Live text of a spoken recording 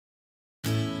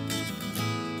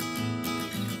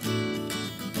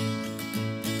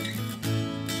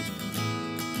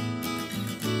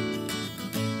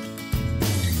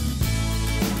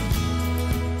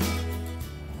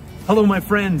Hello my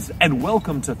friends, and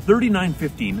welcome to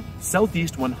 3915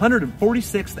 Southeast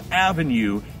 146th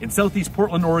Avenue in Southeast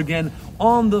Portland, Oregon,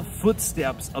 on the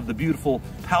footsteps of the beautiful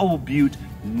Powell Butte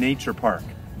Nature Park.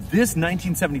 This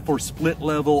 1974 split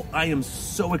level, I am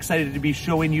so excited to be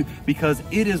showing you because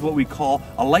it is what we call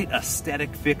a light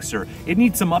aesthetic fixer. It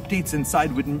needs some updates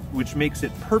inside which makes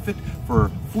it perfect for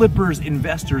flippers,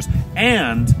 investors,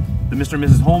 and the Mr. and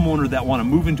Mrs. homeowner that want to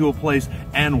move into a place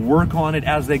and work on it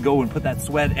as they go and put that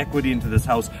sweat equity into this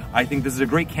house. I think this is a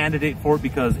great candidate for it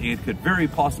because it could very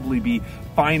possibly be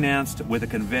financed with a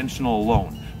conventional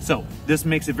loan. So this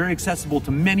makes it very accessible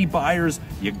to many buyers.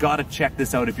 You gotta check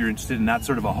this out if you're interested in that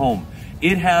sort of a home.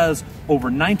 It has over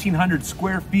 1,900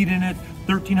 square feet in it,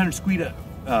 1,300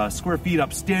 square feet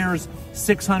upstairs,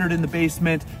 600 in the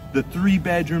basement, the 3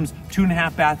 bedrooms,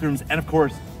 2.5 bathrooms, and of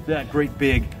course, that great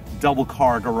big double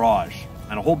car garage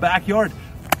and a whole backyard.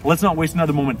 Let's not waste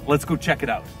another moment. Let's go check it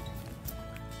out.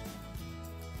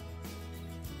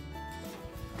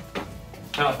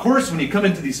 Now, of course, when you come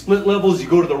into these split levels, you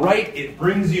go to the right, it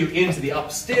brings you into the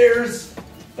upstairs,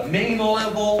 the main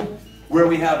level, where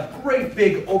we have great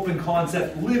big open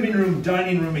concept living room,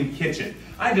 dining room, and kitchen.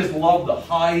 I just love the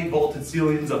high vaulted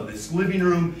ceilings of this living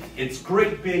room. It's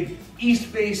great big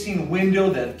east-facing window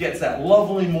that gets that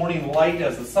lovely morning light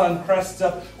as the sun crests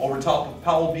up over top of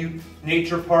Powell Butte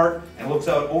Nature Park and looks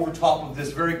out over top of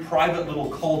this very private little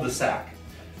cul-de-sac.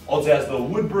 Also has the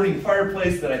wood-burning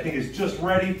fireplace that I think is just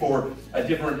ready for a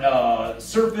different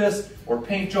surface or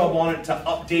paint job on it to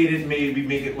update it, maybe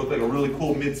make it look like a really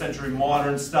cool mid-century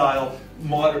modern style,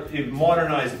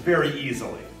 modernized very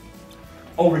easily.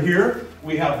 Over here,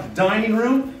 we have the dining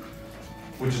room,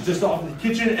 which is just off of the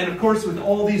kitchen. And of course, with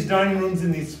all these dining rooms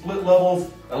in these split levels,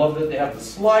 I love that they have the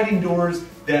sliding doors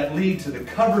that lead to the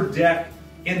covered deck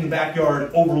in the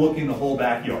backyard, overlooking the whole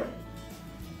backyard.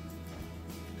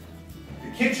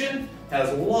 The kitchen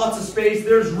has lots of space.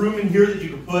 There's room in here that you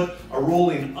can put a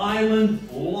rolling island,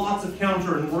 lots of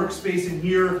counter and workspace in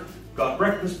here. Got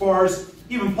breakfast bars,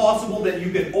 even possible that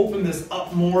you could open this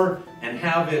up more and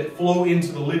have it flow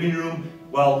into the living room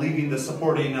while leaving the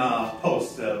supporting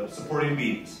posts, supporting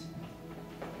beams.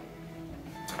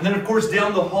 And then of course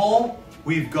down the hall,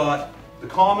 we've got the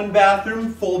common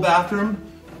bathroom, full bathroom,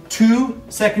 2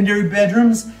 secondary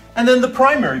bedrooms, and then the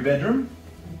primary bedroom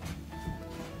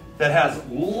that has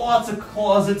lots of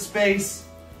closet space,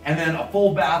 and then a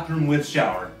full bathroom with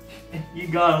shower. You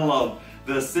gotta love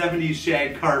the 70s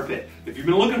shag carpet. If you've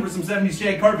been looking for some 70s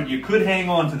shag carpet, you could hang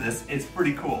on to this. It's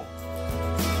pretty cool.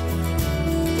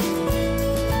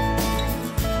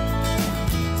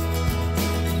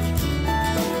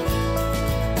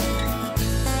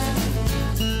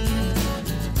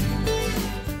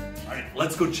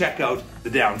 Let's go check out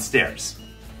the downstairs.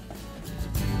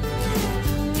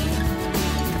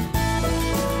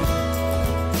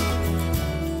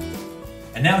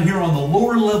 And now here on the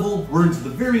lower level, we're into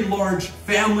the very large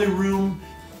family room.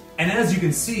 And as you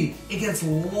can see, it gets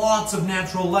lots of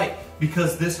natural light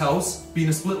because this house, being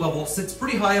a split level, sits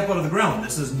pretty high up out of the ground.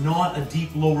 This is not a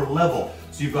deep lower level.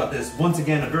 So you've got this, once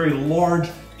again, a very large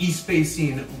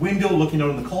east-facing window looking out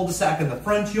on the cul-de-sac in the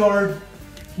front yard.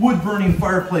 Wood-burning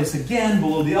fireplace again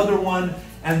below the other one,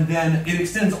 and then it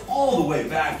extends all the way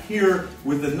back here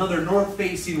with another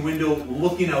north-facing window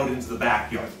looking out into the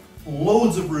backyard.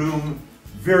 Loads of room,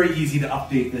 very easy to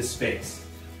update this space.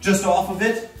 Just off of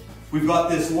it, we've got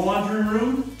this laundry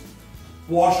room,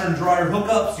 washer and dryer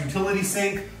hookups, utility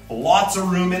sink, lots of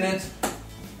room in it.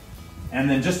 And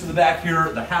then just to the back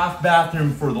here, the half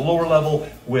bathroom for the lower level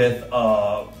with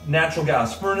a natural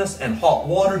gas furnace and hot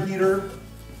water heater.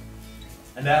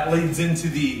 And that leads into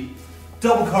the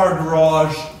double car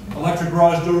garage, electric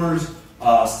garage doors,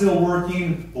 still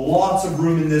working, lots of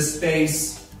room in this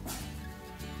space.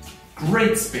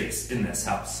 Great space in this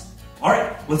house. All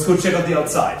right, let's go check out the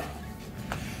outside.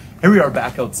 Here we are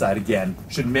back outside again.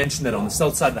 Should mention that on the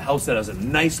south side of the house that has a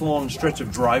nice long stretch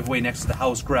of driveway next to the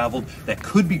house, graveled, that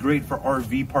could be great for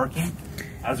RV parking.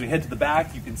 As we head to the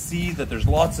back, you can see that there's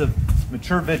lots of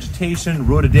mature vegetation,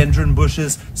 rhododendron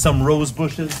bushes, some rose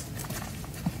bushes.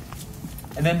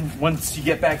 And then once you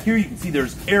get back here, you can see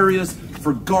there's areas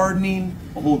for gardening.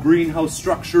 A whole greenhouse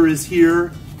structure is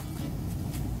here.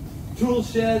 Tool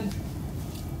shed.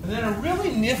 And then a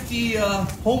really nifty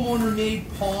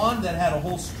homeowner-made pond that had a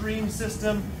whole stream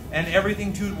system and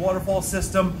everything to it, waterfall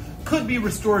system. Could be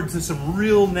restored to some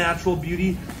real natural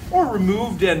beauty or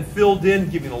removed and filled in,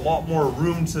 giving a lot more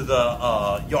room to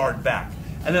the yard back.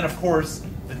 And then of course,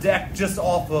 the deck just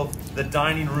off of the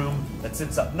dining room that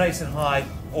sits up nice and high,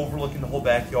 overlooking the whole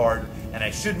backyard. And I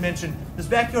should mention, this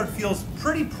backyard feels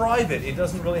pretty private. It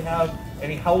doesn't really have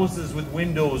any houses with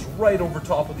windows right over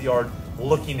top of the yard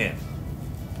looking in.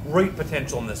 Great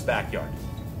potential in this backyard.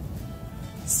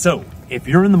 So, if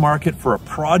you're in the market for a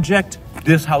project,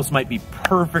 this house might be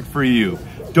perfect for you.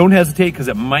 Don't hesitate because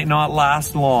it might not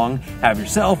last long. Have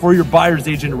yourself or your buyer's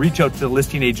agent reach out to the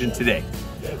listing agent today.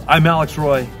 I'm Alex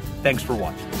Roy. Thanks for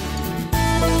watching.